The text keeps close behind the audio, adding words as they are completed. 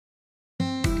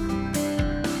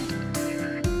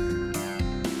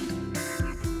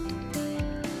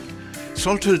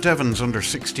Salthill Devon's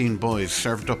under-16 boys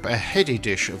served up a heady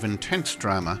dish of intense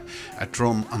drama at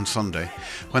Drum on Sunday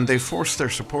when they forced their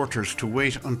supporters to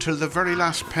wait until the very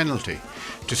last penalty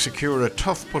to secure a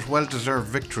tough but well-deserved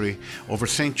victory over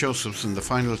St Joseph's in the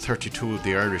final 32 of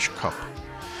the Irish Cup.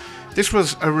 This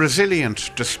was a resilient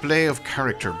display of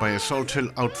character by a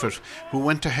Salthill outfit who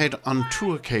went ahead on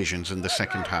 2 occasions in the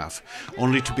second half,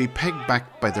 only to be pegged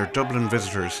back by their Dublin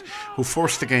visitors who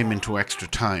forced the game into extra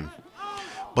time.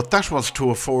 But that was to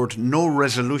afford no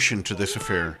resolution to this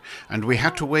affair, and we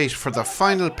had to wait for the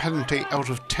final penalty out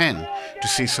of 10 to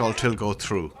see Salthill go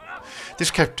through.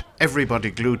 This kept everybody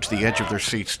glued to the edge of their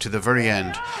seats to the very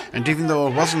end, and even though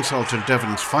it wasn't Salthill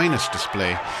Devon's finest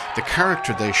display, the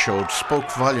character they showed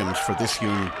spoke volumes for this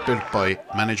unit built by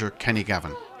manager Kenny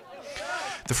Gavin.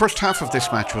 The first half of this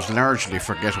match was largely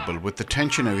forgettable, with the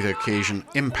tension of the occasion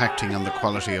impacting on the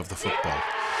quality of the football.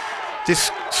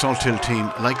 This Salthill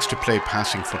team likes to play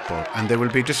passing football, and they will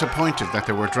be disappointed that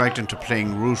they were dragged into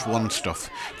playing Route 1 stuff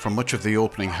for much of the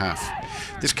opening half.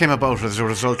 This came about as a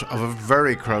result of a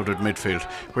very crowded midfield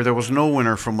where there was no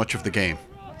winner for much of the game.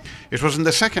 It was in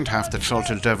the second half that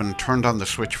Salthill Devon turned on the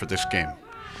switch for this game.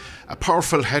 A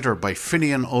powerful header by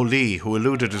Finian O'Lee, who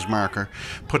eluded his marker,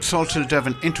 put Salthill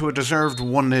Devon into a deserved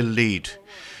 1-0 lead,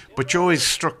 but Joey's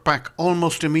struck back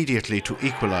almost immediately to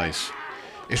equalise.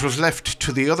 It was left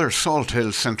to the other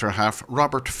Salthill centre-half,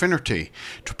 Robert Finnerty,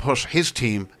 to put his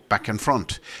team back in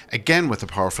front, again with a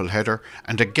powerful header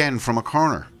and again from a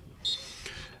corner.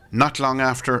 Not long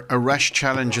after, a rash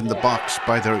challenge in the box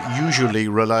by the usually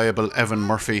reliable Evan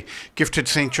Murphy gifted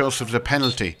St Joseph's a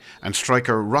penalty, and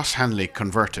striker Ross Hanley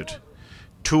converted.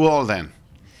 2-2 then,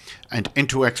 and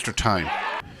into extra time.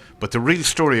 But the real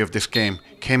story of this game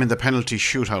came in the penalty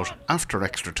shootout after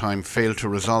extra time failed to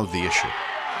resolve the issue.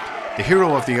 The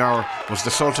hero of the hour was the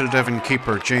Salthill Devon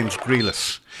keeper James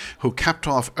Grealis, who capped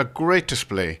off a great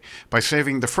display by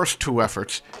saving the first 2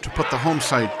 efforts to put the home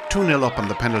side 2-0 up on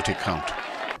the penalty count.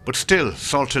 But still,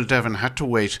 Salthill Devon had to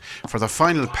wait for the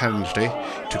final penalty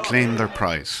to claim their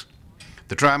prize.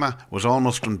 The drama was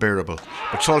almost unbearable,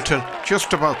 but Salthill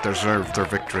just about deserved their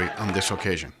victory on this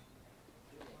occasion.